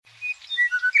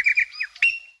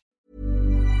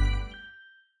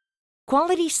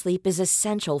Quality sleep is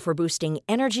essential for boosting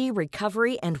energy,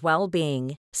 recovery, and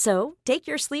well-being. So, take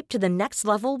your sleep to the next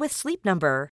level with Sleep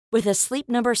Number. With a Sleep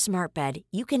Number smart bed,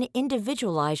 you can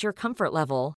individualize your comfort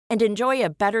level and enjoy a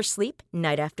better sleep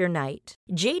night after night.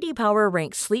 J.D. Power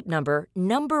ranks Sleep Number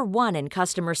number one in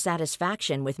customer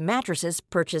satisfaction with mattresses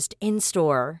purchased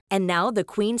in-store. And now the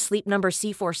Queen Sleep Number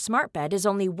C4 smart bed is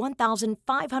only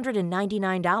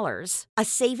 $1,599, a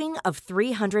saving of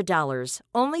 $300,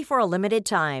 only for a limited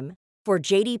time. For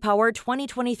J.D. Power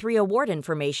 2023 award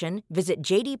information, visit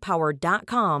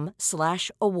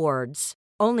jdpower.com/awards.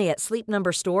 Only at Sleep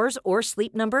Number stores or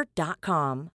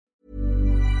sleepnumber.com.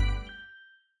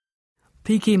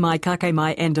 Piki mai, kake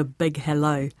mai, and a big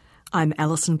hello. I'm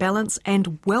Alison Balance,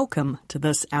 and welcome to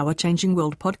this Our Changing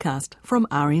World podcast from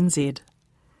RNZ.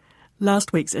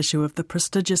 Last week's issue of the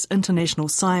prestigious international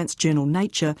science journal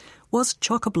Nature was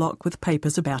chock-a-block with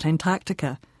papers about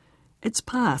Antarctica. Its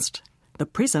past, the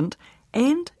present,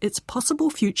 and its possible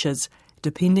futures,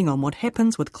 depending on what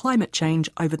happens with climate change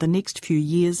over the next few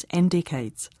years and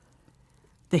decades.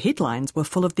 The headlines were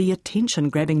full of the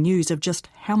attention-grabbing news of just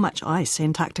how much ice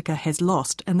Antarctica has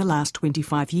lost in the last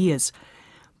 25 years,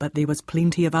 but there was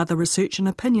plenty of other research and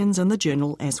opinions in the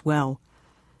journal as well.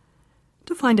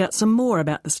 To find out some more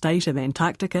about the state of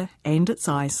Antarctica and its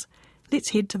ice, let's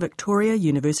head to Victoria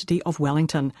University of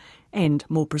Wellington, and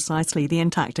more precisely the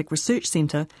Antarctic Research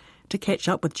Centre, to catch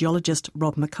up with geologist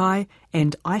Rob Mackay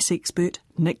and ice expert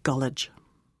Nick Gollidge.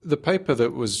 The paper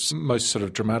that was most sort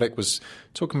of dramatic was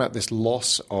talking about this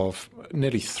loss of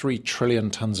nearly 3 trillion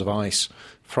tonnes of ice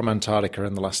from Antarctica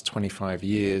in the last 25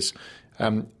 years.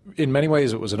 In many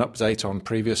ways, it was an update on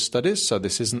previous studies, so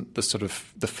this isn't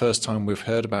the first time we've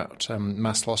heard about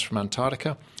mass loss from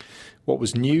Antarctica. What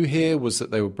was new here was that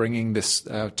they were bringing this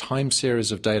time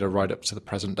series of data right up to the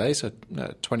present day, so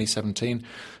 2017.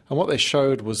 And what they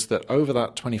showed was that over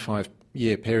that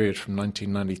 25-year period from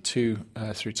 1992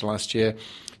 through to last year,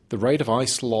 the rate of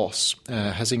ice loss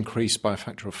has increased by a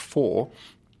factor of 4.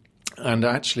 And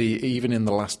actually, even in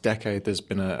the last decade, there's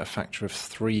been a factor of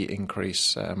 3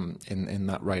 increase in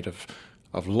that rate of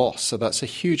loss. So that's a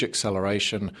huge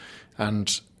acceleration,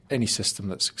 and any system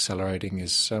that's accelerating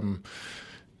is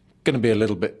going to be a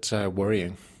little bit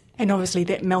worrying. And obviously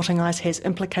that melting ice has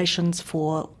implications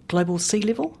for global sea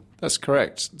level? That's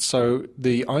correct. So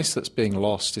the ice that's being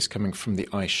lost is coming from the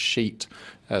ice sheet,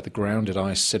 the grounded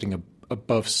ice sitting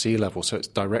above sea level, so it's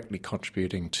directly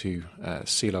contributing to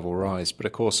sea level rise. But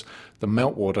of course, the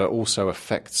meltwater also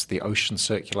affects the ocean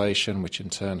circulation, which in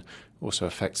turn also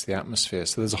affects the atmosphere.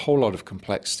 So there's a whole lot of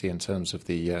complexity in terms of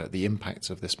the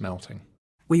impacts of this melting.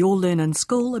 We all learn in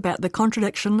school about the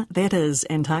contradiction that is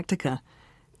Antarctica,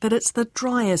 that it's the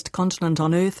driest continent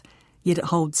on Earth, yet it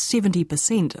holds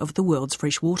 70% of the world's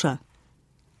fresh water.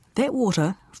 That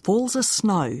water falls as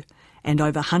snow, and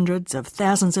over hundreds of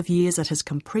thousands of years it has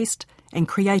compressed and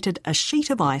created a sheet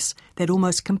of ice that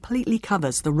almost completely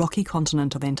covers the rocky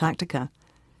continent of Antarctica.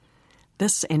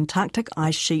 This Antarctic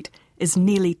ice sheet is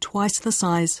nearly twice the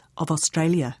size of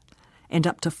Australia, and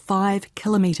up to 5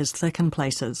 kilometres thick in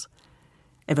places.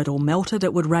 If it all melted,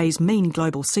 it would raise mean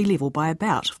global sea level by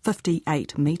about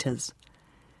 58 metres.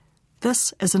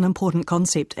 This is an important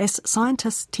concept, as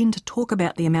scientists tend to talk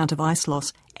about the amount of ice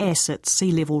loss as its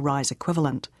sea level rise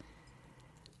equivalent.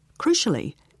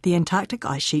 Crucially, the Antarctic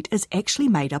ice sheet is actually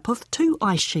made up of 2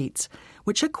 ice sheets,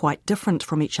 which are quite different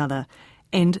from each other,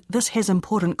 and this has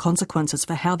important consequences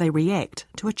for how they react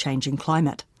to a changing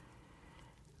climate.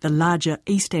 The larger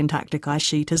East Antarctic ice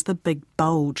sheet is the big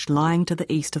bulge lying to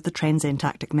the east of the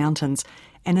Transantarctic Mountains,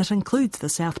 and it includes the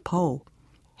South Pole.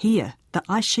 Here, the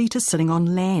ice sheet is sitting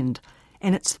on land,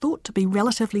 and it's thought to be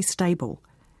relatively stable.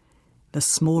 The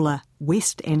smaller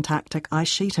West Antarctic ice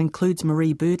sheet includes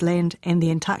marine birdland and the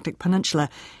Antarctic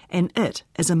Peninsula, and it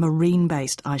is a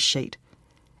marine-based ice sheet.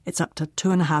 It's up to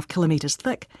 2.5 kilometres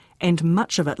thick, and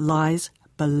much of it lies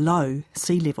below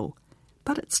sea level,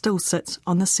 but it still sits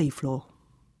on the seafloor.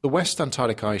 The West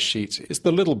Antarctic ice sheet is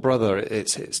the little brother.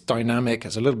 It's dynamic,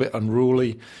 it's a little bit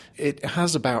unruly. It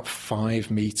has about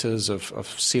 5 metres of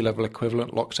sea level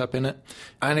equivalent locked up in it,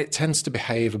 and it tends to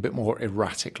behave a bit more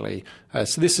erratically.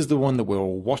 So this is the one that we're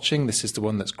all watching. This is the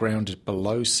one that's grounded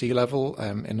below sea level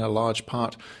in a large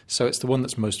part. So it's the one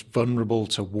that's most vulnerable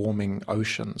to warming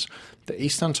oceans. The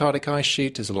East Antarctic ice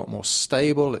sheet is a lot more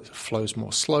stable. It flows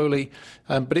more slowly,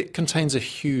 but it contains a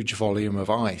huge volume of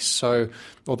ice. So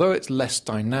although it's less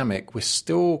dynamic, we're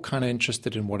still kind of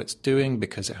interested in what it's doing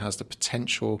because it has the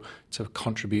potential to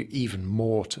contribute even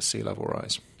more to sea level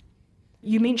rise.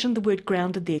 You mentioned the word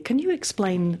grounded there. Can you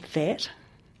explain that?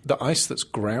 The ice that's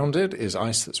grounded is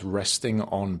ice that's resting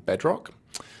on bedrock,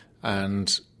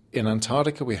 and in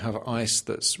Antarctica we have ice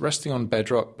that's resting on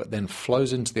bedrock but then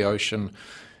flows into the ocean.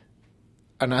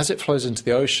 And as it flows into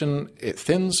the ocean, it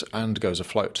thins and goes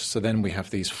afloat. So then we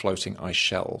have these floating ice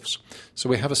shelves. So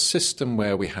we have a system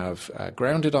where we have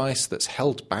grounded ice that's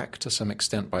held back to some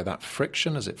extent by that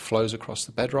friction as it flows across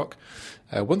the bedrock.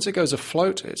 Once it goes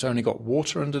afloat, it's only got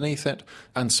water underneath it.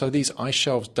 And so these ice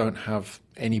shelves don't have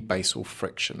any basal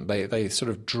friction. They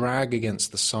sort of drag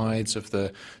against the sides of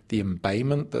the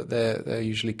embayment that they're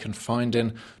usually confined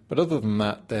in. But other than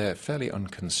that, they're fairly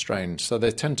unconstrained. So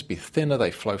they tend to be thinner,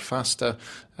 they flow faster,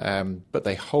 but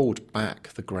they hold back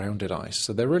the grounded ice.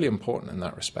 So they're really important in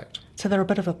that respect. So they're a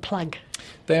bit of a plug.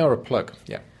 They are a plug,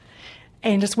 yeah.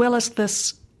 And as well as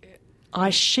this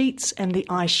ice sheets and the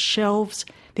ice shelves,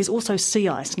 there's also sea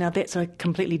ice. Now that's a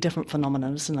completely different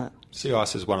phenomenon, isn't it? Sea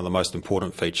ice is one of the most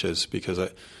important features because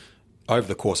over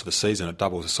the course of a season it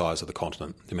doubles the size of the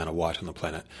continent, the amount of white on the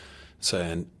planet.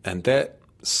 So and that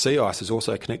sea ice is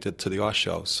also connected to the ice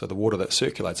shelves. So the water that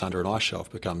circulates under an ice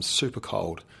shelf becomes super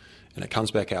cold and it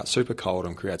comes back out super cold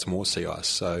and creates more sea ice.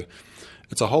 So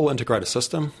it's a whole integrated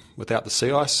system. Without the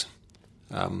sea ice,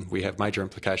 we have major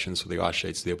implications for the ice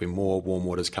sheets. There'll be more warm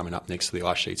waters coming up next to the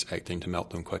ice sheets acting to melt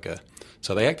them quicker.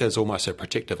 So they act as almost a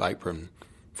protective apron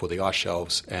for the ice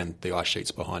shelves and the ice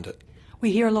sheets behind it.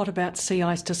 We hear a lot about sea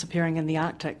ice disappearing in the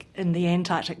Arctic. In the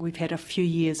Antarctic, we've had a few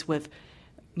years with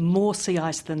more sea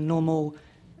ice than normal,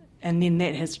 and then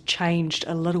that has changed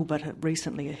a little bit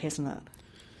recently, hasn't it?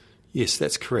 Yes,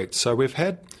 that's correct. So we've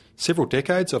had several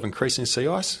decades of increasing sea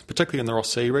ice, particularly in the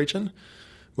Ross Sea region,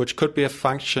 which could be a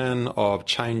function of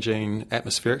changing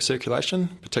atmospheric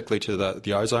circulation, particularly to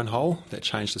the ozone hole that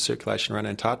changed the circulation around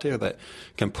Antarctica, that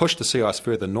can push the sea ice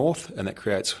further north, and that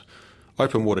creates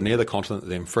open water near the continent that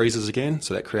then freezes again,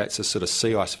 so that creates this sort of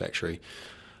sea ice factory.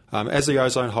 As the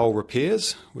ozone hole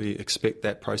repairs, we expect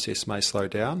that process may slow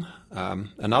down.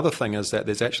 Another thing is that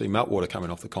there's actually meltwater coming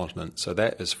off the continent, so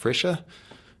that is fresher,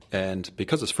 and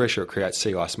because it's fresher, it creates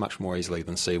sea ice much more easily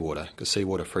than seawater, because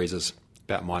seawater freezes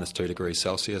about -2 degrees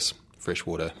Celsius, fresh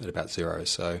water at about 0.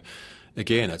 So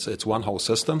again, it's one whole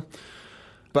system.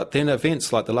 But then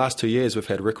events like the last 2 years, we've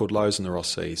had record lows in the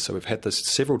Ross Sea. So we've had this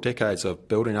several decades of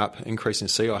building up, increasing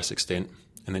sea ice extent,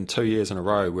 and then 2 years in a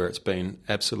row where it's been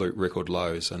absolute record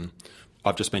lows. And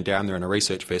I've just been down there in a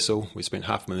research vessel. We spent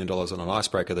 $500,000 on an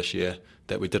icebreaker this year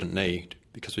that we didn't need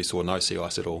because we saw no sea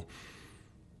ice at all.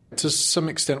 To some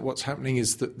extent, what's happening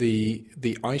is that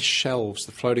the ice shelves,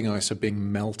 the floating ice, are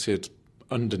being melted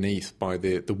underneath by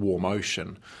the warm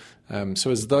ocean.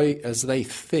 So as they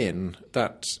thin,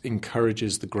 that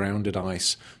encourages the grounded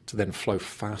ice to then flow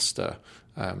faster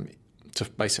to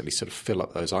basically sort of fill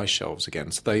up those ice shelves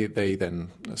again. So they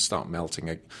then start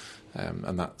melting,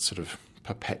 and that sort of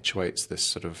perpetuates this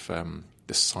sort of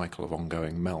this cycle of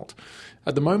ongoing melt.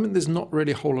 At the moment, there's not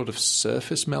really a whole lot of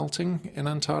surface melting in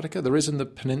Antarctica. There is in the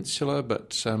peninsula,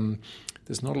 but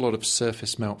there's not a lot of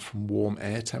surface melt from warm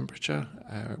air temperature,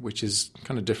 which is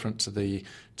kind of different to the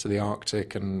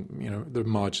Arctic and the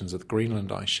margins of the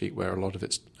Greenland ice sheet, where a lot of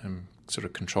it's sort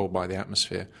of controlled by the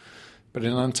atmosphere. But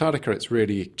in Antarctica, it's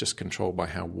really just controlled by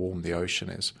how warm the ocean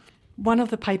is. One of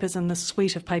the papers in the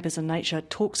suite of papers in Nature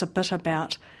talks a bit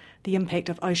about the impact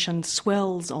of ocean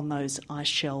swells on those ice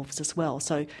shelves as well.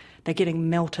 So they're getting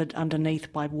melted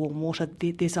underneath by warm water.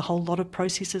 There's a whole lot of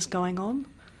processes going on.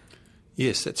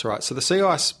 Yes, that's right. So the sea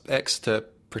ice acts to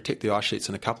protect the ice sheets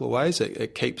in a couple of ways.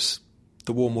 It keeps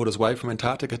the warm waters away from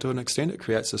Antarctica to an extent. It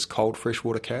creates this cold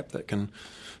freshwater cap that can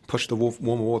push the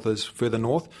warmer waters further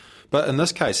north. But in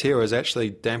this case here is actually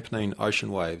dampening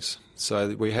ocean waves.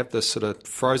 So we have this sort of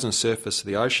frozen surface of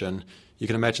the ocean. You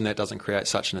can imagine that doesn't create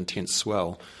such an intense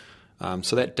swell.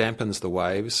 So that dampens the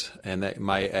waves, and that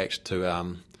may act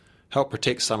to help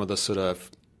protect some of the sort of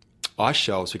ice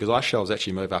shelves, because ice shelves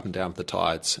actually move up and down with the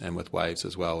tides and with waves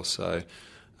as well. So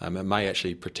it may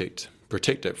actually protect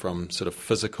it from sort of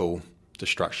physical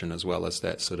destruction as well as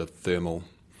that sort of thermal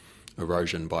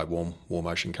erosion by warm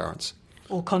ocean currents.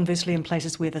 Or conversely, in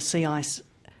places where the sea ice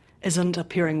isn't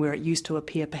appearing where it used to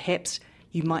appear, perhaps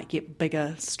you might get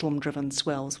bigger storm-driven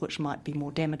swells, which might be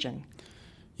more damaging.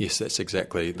 Yes, that's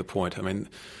exactly the point. I mean,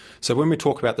 so when we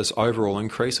talk about this overall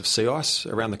increase of sea ice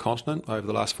around the continent over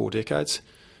the last 4 decades,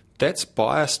 that's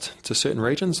biased to certain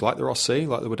regions like the Ross Sea,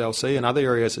 like the Weddell Sea, and other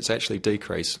areas it's actually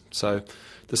decreased. So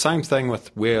the same thing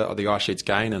with where the ice sheets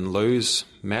gain and lose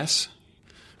mass.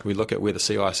 We look at where the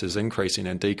sea ice is increasing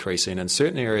and decreasing. In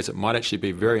certain areas it might actually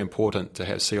be very important to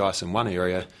have sea ice in one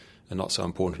area and not so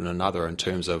important in another in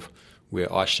terms of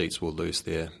where ice sheets will lose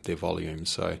their volume.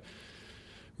 So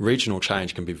regional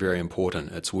change can be very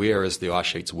important. It's where is the ice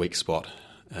sheet's weak spot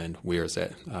and where is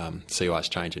that sea ice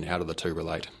change and how do the two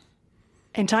relate?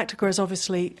 Antarctica is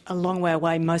obviously a long way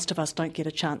away. Most of us don't get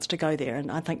a chance to go there,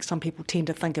 and I think some people tend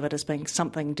to think of it as being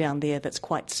something down there that's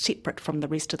quite separate from the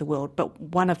rest of the world. But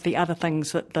one of the other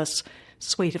things that this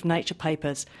suite of nature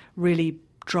papers really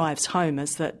drives home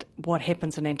is that what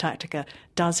happens in Antarctica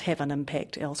does have an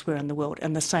impact elsewhere in the world,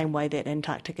 in the same way that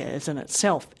Antarctica is in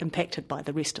itself impacted by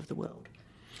the rest of the world.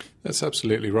 That's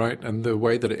absolutely right. And the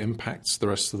way that it impacts the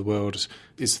rest of the world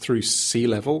is through sea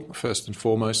level, first and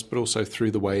foremost, but also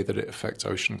through the way that it affects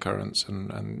ocean currents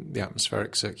and the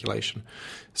atmospheric circulation.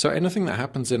 So anything that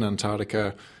happens in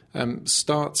Antarctica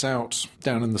starts out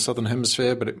down in the southern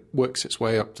hemisphere, but it works its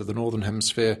way up to the northern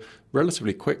hemisphere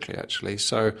relatively quickly, actually.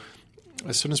 So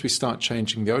as soon as we start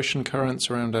changing the ocean currents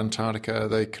around Antarctica,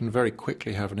 they can very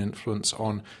quickly have an influence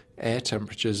on air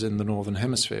temperatures in the northern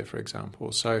hemisphere, for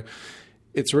example. So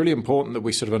it's really important that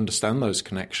we sort of understand those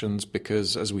connections,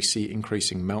 because as we see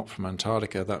increasing melt from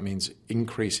Antarctica, that means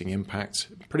increasing impact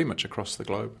pretty much across the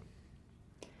globe.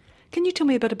 Can you tell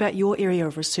me a bit about your area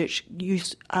of research? You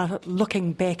are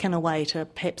looking back in a way to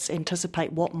perhaps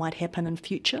anticipate what might happen in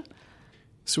future?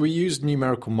 So we use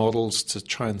numerical models to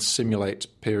try and simulate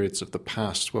periods of the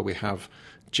past where we have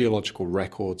geological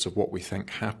records of what we think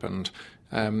happened.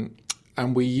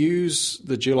 And we use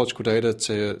the geological data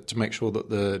to make sure that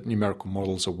the numerical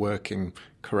models are working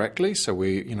correctly. So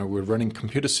we're running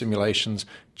computer simulations,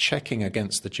 checking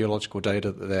against the geological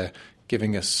data that they're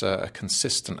giving us a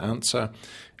consistent answer.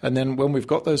 And then when we've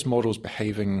got those models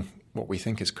behaving what we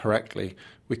think is correctly,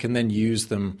 we can then use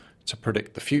them to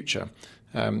predict the future.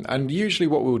 And usually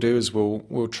what we'll do is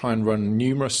we'll try and run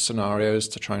numerous scenarios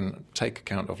to try and take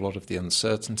account of a lot of the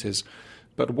uncertainties.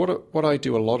 But what I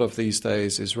do a lot of these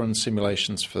days is run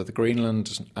simulations for the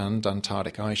Greenland and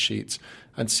Antarctic ice sheets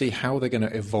and see how they're going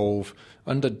to evolve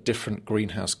under different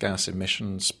greenhouse gas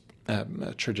emissions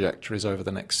trajectories over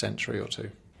the next century or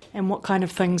two. And what kind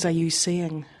of things are you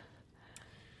seeing?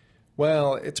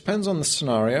 Well, it depends on the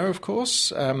scenario, of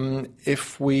course.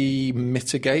 If we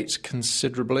mitigate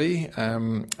considerably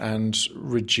and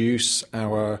reduce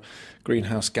our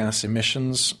greenhouse gas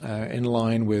emissions in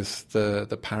line with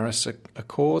the Paris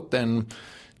Accord, then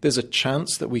there's a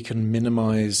chance that we can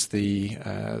minimise the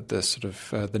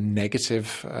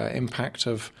negative impact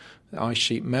of ice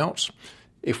sheet melt.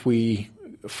 If we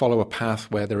follow a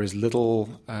path where there is little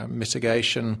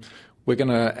mitigation, we're going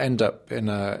to end up in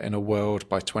a world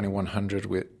by 2100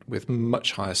 with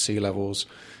much higher sea levels.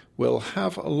 We'll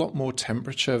have a lot more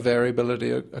temperature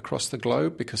variability across the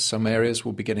globe, because some areas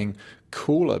will be getting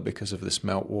cooler because of this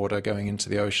meltwater going into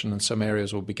the ocean, and some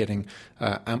areas will be getting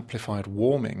amplified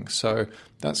warming. So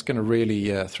that's going to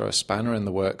really throw a spanner in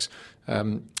the works.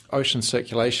 Ocean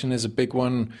circulation is a big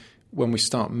one. When we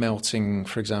start melting,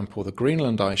 for example, the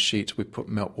Greenland ice sheet, we put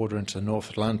meltwater into the North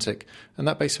Atlantic, and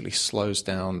that basically slows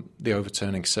down the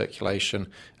overturning circulation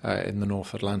in the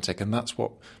North Atlantic. And that's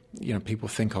what people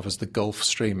think of as the Gulf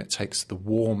Stream. It takes the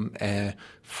warm air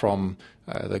from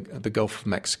the Gulf of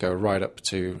Mexico right up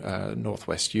to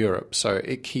northwest Europe. So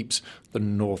it keeps the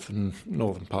northern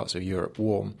parts of Europe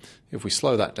warm. If we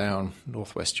slow that down,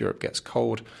 northwest Europe gets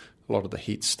cold. A lot of the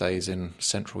heat stays in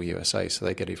central USA, so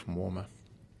they get even warmer.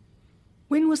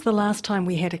 When was the last time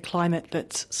we had a climate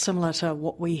that's similar to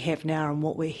what we have now and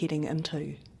what we're heading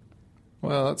into?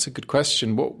 Well, that's a good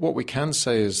question. What we can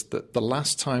say is that the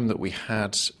last time that we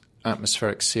had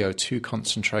atmospheric CO2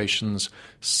 concentrations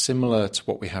similar to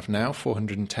what we have now,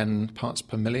 410 parts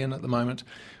per million at the moment,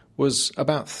 was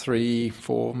about 3,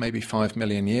 4, maybe 5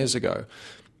 million years ago.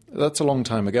 That's a long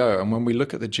time ago. And when we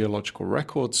look at the geological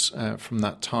records from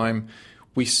that time,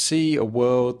 we see a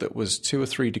world that was 2 or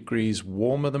 3 degrees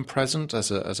warmer than present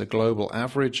as a global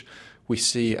average. We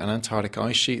see an Antarctic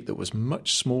ice sheet that was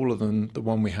much smaller than the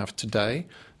one we have today.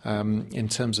 In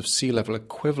terms of sea level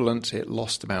equivalent, it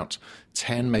lost about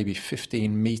 10, maybe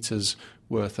 15 meters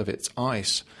worth of its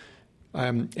ice.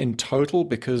 In total,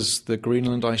 because the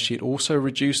Greenland ice sheet also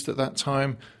reduced at that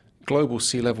time, global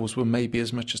sea levels were maybe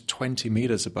as much as 20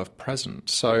 meters above present.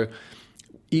 So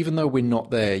even though we're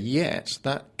not there yet,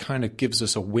 that kind of gives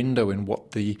us a window in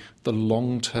what the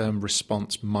long-term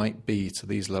response might be to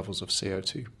these levels of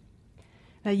CO2.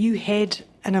 Now, you had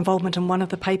an involvement in one of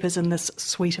the papers in this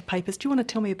suite of papers. Do you want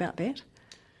to tell me about that?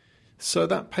 So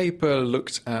that paper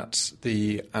looked at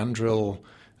the Andril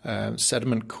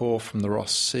sediment core from the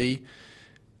Ross Sea.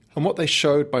 And what they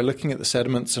showed by looking at the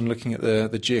sediments and looking at the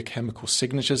geochemical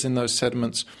signatures in those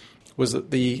sediments was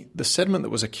that the sediment that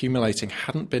was accumulating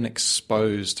hadn't been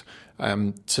exposed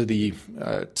to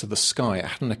the sky. It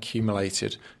hadn't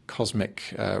accumulated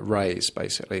cosmic rays,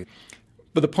 basically.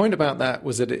 But the point about that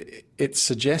was that it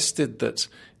suggested that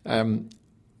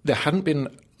there hadn't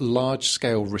been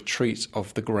large-scale retreat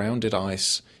of the grounded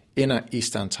ice in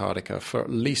East Antarctica for at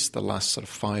least the last sort of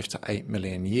 5 to 8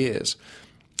 million years.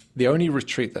 The only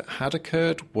retreat that had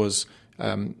occurred was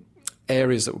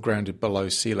areas that were grounded below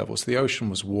sea level. So the ocean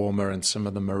was warmer and some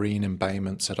of the marine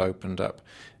embayments had opened up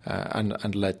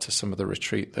and led to some of the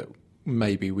retreat that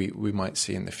maybe we might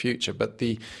see in the future. But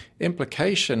the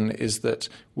implication is that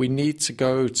we need to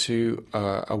go to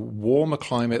a warmer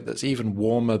climate that's even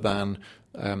warmer than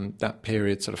that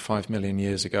period sort of 5 million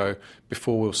years ago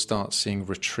before we'll start seeing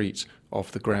retreat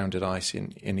of the grounded ice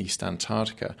in East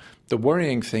Antarctica. The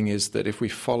worrying thing is that if we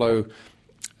follow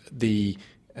the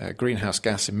greenhouse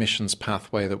gas emissions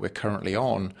pathway that we're currently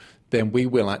on, then we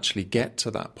will actually get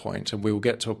to that point, and we will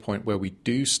get to a point where we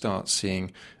do start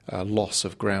seeing loss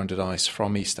of grounded ice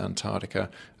from East Antarctica.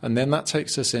 And then that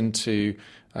takes us into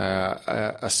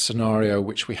a scenario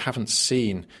which we haven't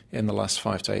seen in the last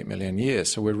 5 to 8 million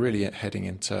years. So we're really heading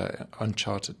into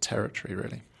uncharted territory,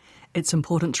 really. It's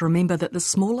important to remember that the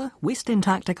smaller West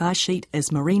Antarctic ice sheet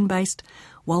is marine-based,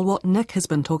 while what Nick has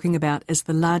been talking about is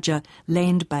the larger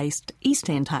land-based East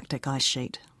Antarctic ice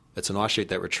sheet. It's an ice sheet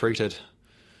that retreated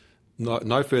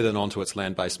no further than onto its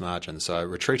land-based margin. So it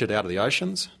retreated out of the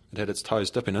oceans. It had its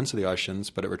toes dipping into the oceans,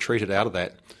 but it retreated out of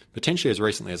that potentially as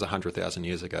recently as 100,000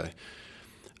 years ago.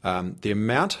 The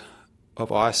amount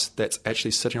of ice that's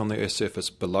actually sitting on the Earth's surface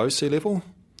below sea level,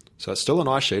 so it's still an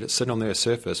ice sheet, it's sitting on the Earth's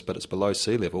surface, but it's below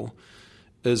sea level,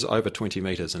 is over 20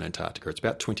 metres in Antarctica. It's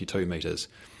about 22 metres.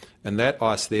 And that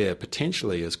ice there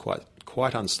potentially is quite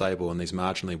unstable in these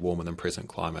marginally warmer than present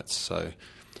climates. So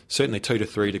certainly 2 to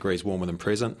 3 degrees warmer than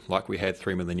present, like we had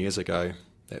 3 million years ago,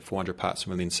 that 400 parts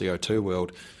per million CO2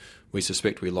 world. We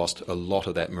suspect we lost a lot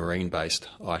of that marine-based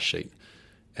ice sheet.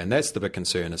 And that's the big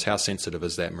concern, is how sensitive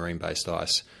is that marine-based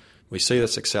ice? We see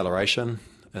this acceleration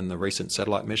in the recent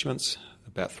satellite measurements,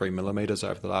 about 3 millimetres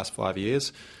over the last 5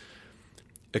 years.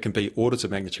 It can be orders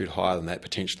of magnitude higher than that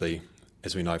potentially,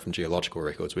 as we know from geological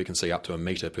records. We can see up to a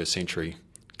metre per century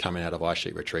coming out of ice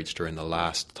sheet retreats during the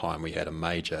last time we had a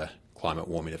major climate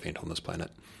warming event on this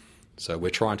planet. So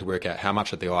we're trying to work out how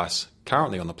much of the ice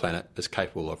currently on the planet is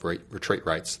capable of retreat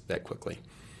rates that quickly.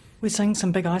 We're seeing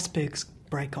some big icebergs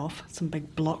break off, some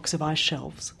big blocks of ice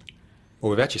shelves.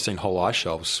 Well, we've actually seen whole ice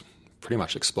shelves pretty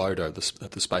much explode over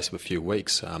the space of a few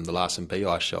weeks. The Larsen B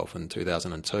ice shelf in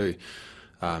 2002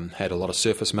 had a lot of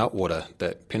surface meltwater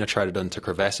that penetrated into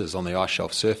crevasses on the ice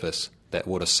shelf surface. That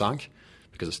water sunk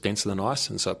because it's denser than ice,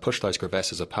 and so it pushed those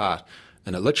crevasses apart,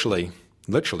 and it literally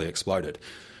exploded.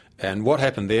 And what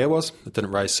happened there was it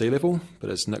didn't raise sea level, but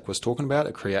as Nick was talking about,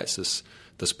 it creates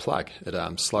this plug.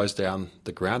 It slows down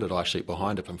the grounded ice sheet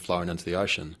behind it from flowing into the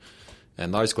ocean.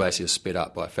 And those glaciers sped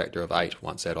up by a factor of 8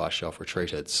 once that ice shelf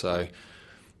retreated. So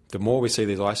the more we see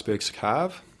these icebergs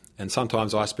calve, and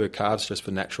sometimes iceberg calves just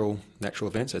for natural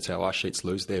events, that's how ice sheets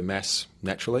lose their mass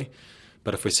naturally.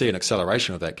 But if we see an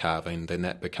acceleration of that calving, then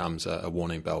that becomes a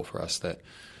warning bell for us that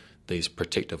these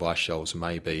protective ice shelves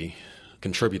may be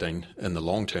contributing in the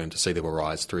long term to sea level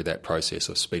rise through that process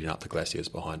of speeding up the glaciers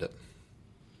behind it.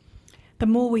 The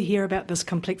more we hear about this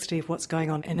complexity of what's going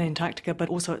on in Antarctica, but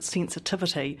also its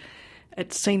sensitivity,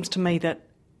 it seems to me that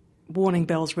warning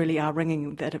bells really are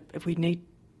ringing, that if we need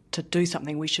to do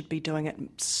something, we should be doing it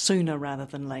sooner rather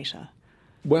than later.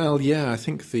 Well, yeah, I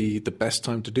think the best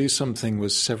time to do something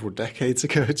was several decades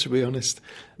ago, to be honest.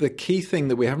 The key thing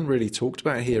that we haven't really talked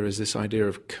about here is this idea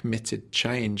of committed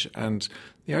change. And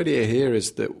the idea here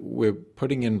is that we're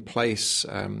putting in place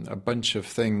a bunch of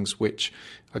things which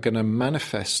are going to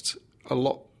manifest a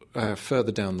lot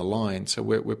further down the line. So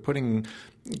we're putting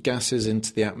gases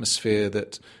into the atmosphere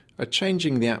that are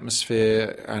changing the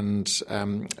atmosphere and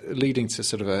leading to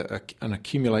sort of an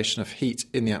accumulation of heat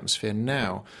in the atmosphere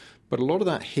now. But a lot of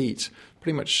that heat,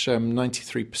 pretty much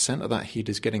 93% of that heat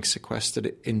is getting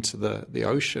sequestered into the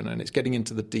ocean, and it's getting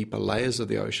into the deeper layers of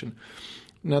the ocean.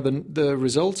 Now, the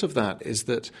result of that is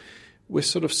that we're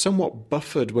sort of somewhat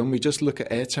buffered when we just look at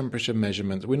air temperature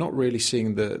measurements. We're not really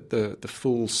seeing the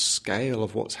full scale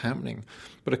of what's happening.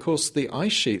 But, of course, the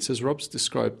ice sheets, as Rob's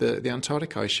described, the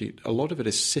Antarctic ice sheet, a lot of it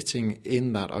is sitting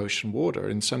in that ocean water.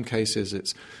 In some cases,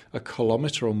 it's a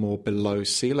kilometre or more below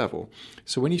sea level.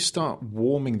 So when you start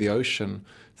warming the ocean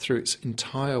through its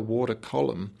entire water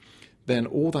column, then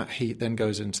all that heat then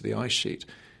goes into the ice sheet.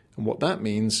 And what that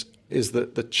means is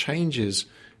that the changes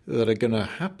that are going to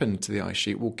happen to the ice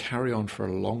sheet will carry on for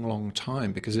a long, long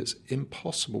time because it's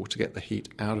impossible to get the heat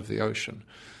out of the ocean.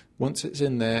 Once it's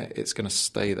in there, it's going to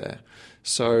stay there.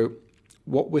 So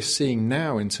what we're seeing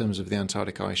now in terms of the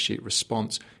Antarctic ice sheet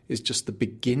response is just the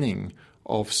beginning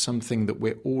of something that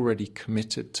we're already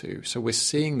committed to. So we're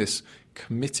seeing this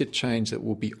committed change that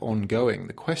will be ongoing.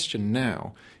 The question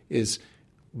now is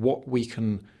what we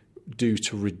can do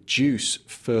to reduce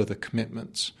further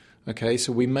commitments. Okay,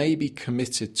 so we may be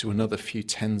committed to another few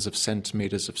tens of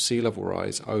centimetres of sea level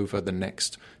rise over the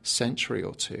next century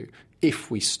or two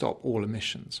if we stop all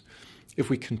emissions. If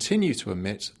we continue to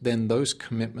emit, then those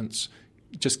commitments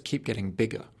just keep getting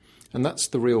bigger. And that's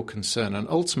the real concern. And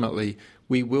ultimately,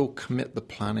 we will commit the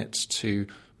planet to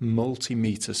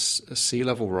multi-metre sea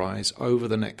level rise over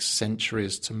the next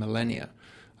centuries to millennia.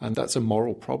 And that's a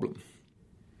moral problem.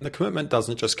 The commitment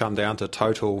doesn't just come down to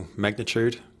total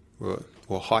magnitude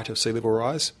or height of sea level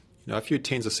rise. A few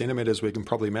tens of centimetres we can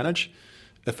probably manage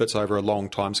if it's over a long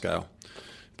time scale.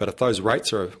 But if those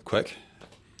rates are quick,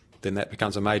 then that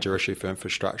becomes a major issue for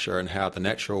infrastructure and how the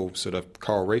natural sort of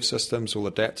coral reef systems will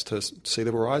adapt to sea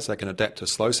level rise. They can adapt to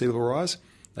slow sea level rise.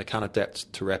 They can't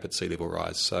adapt to rapid sea level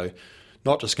rise. So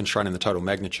not just constraining the total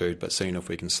magnitude, but seeing if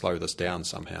we can slow this down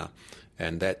somehow.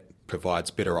 And that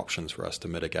provides better options for us to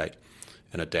mitigate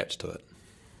and adapt to it.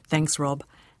 Thanks, Rob.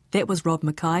 That was Rob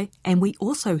Mackay, and we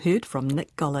also heard from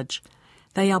Nick Gollage.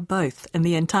 They are both in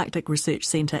the Antarctic Research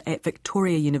Centre at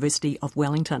Victoria University of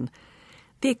Wellington.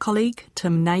 Their colleague,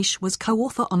 Tim Naish, was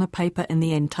co-author on a paper in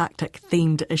the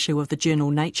Antarctic-themed issue of the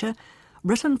journal Nature,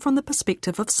 written from the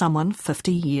perspective of someone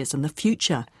 50 years in the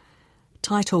future.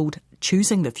 Titled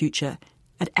Choosing the Future,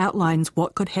 it outlines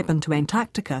what could happen to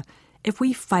Antarctica if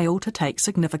we fail to take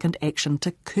significant action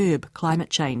to curb climate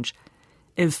change,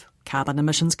 if carbon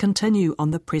emissions continue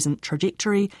on the present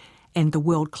trajectory and the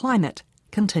world climate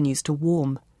continues to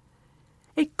warm.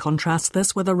 It contrasts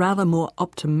this with a rather more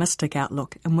optimistic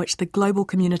outlook in which the global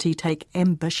community take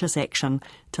ambitious action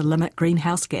to limit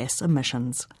greenhouse gas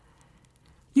emissions.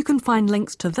 You can find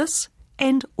links to this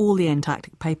and all the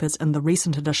Antarctic papers in the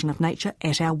recent edition of Nature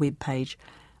at our webpage,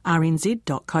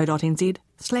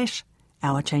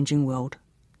 rnz.co.nz/Our Changing World.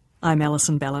 I'm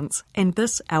Alison Ballance, and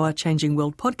this Our Changing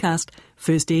World podcast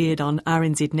first aired on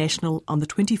RNZ National on the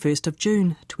 21st of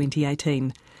June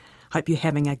 2018. Hope you're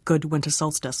having a good winter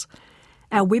solstice.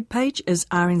 Our webpage is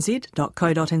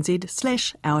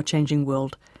rnz.co.nz/Our Changing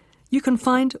World. You can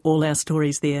find all our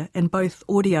stories there in both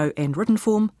audio and written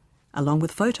form, along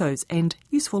with photos and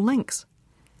useful links.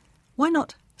 Why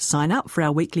not sign up for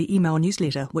our weekly email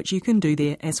newsletter, which you can do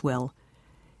there as well.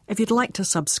 If you'd like to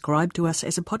subscribe to us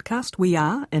as a podcast, we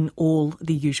are in all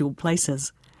the usual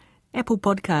places. Apple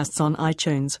Podcasts on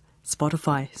iTunes,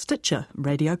 Spotify, Stitcher,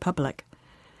 Radio Public.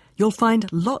 You'll find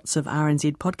lots of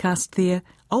RNZ podcasts there,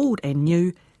 old and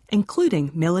new,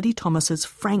 including Melody Thomas's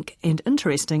frank and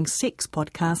interesting sex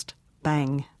podcast,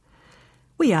 Bang.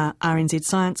 We are RNZ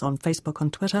Science on Facebook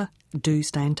and Twitter. Do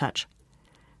stay in touch.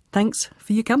 Thanks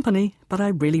for your company, but I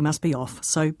really must be off,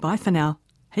 so bye for now.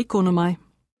 Hei kōna mai.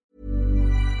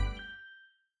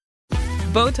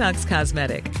 Botox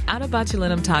Cosmetic, out of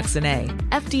botulinum toxin A,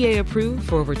 FDA approved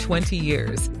for over 20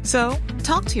 years. So,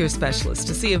 talk to your specialist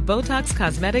to see if Botox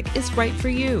Cosmetic is right for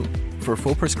you. For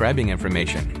full prescribing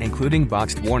information, including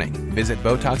boxed warning, visit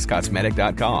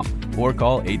BotoxCosmetic.com or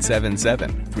call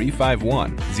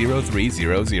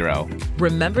 877-351-0300.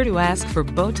 Remember to ask for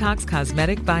Botox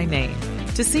Cosmetic by name.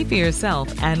 To see for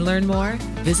yourself and learn more,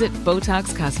 visit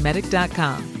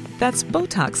BotoxCosmetic.com. That's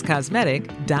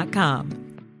BotoxCosmetic.com.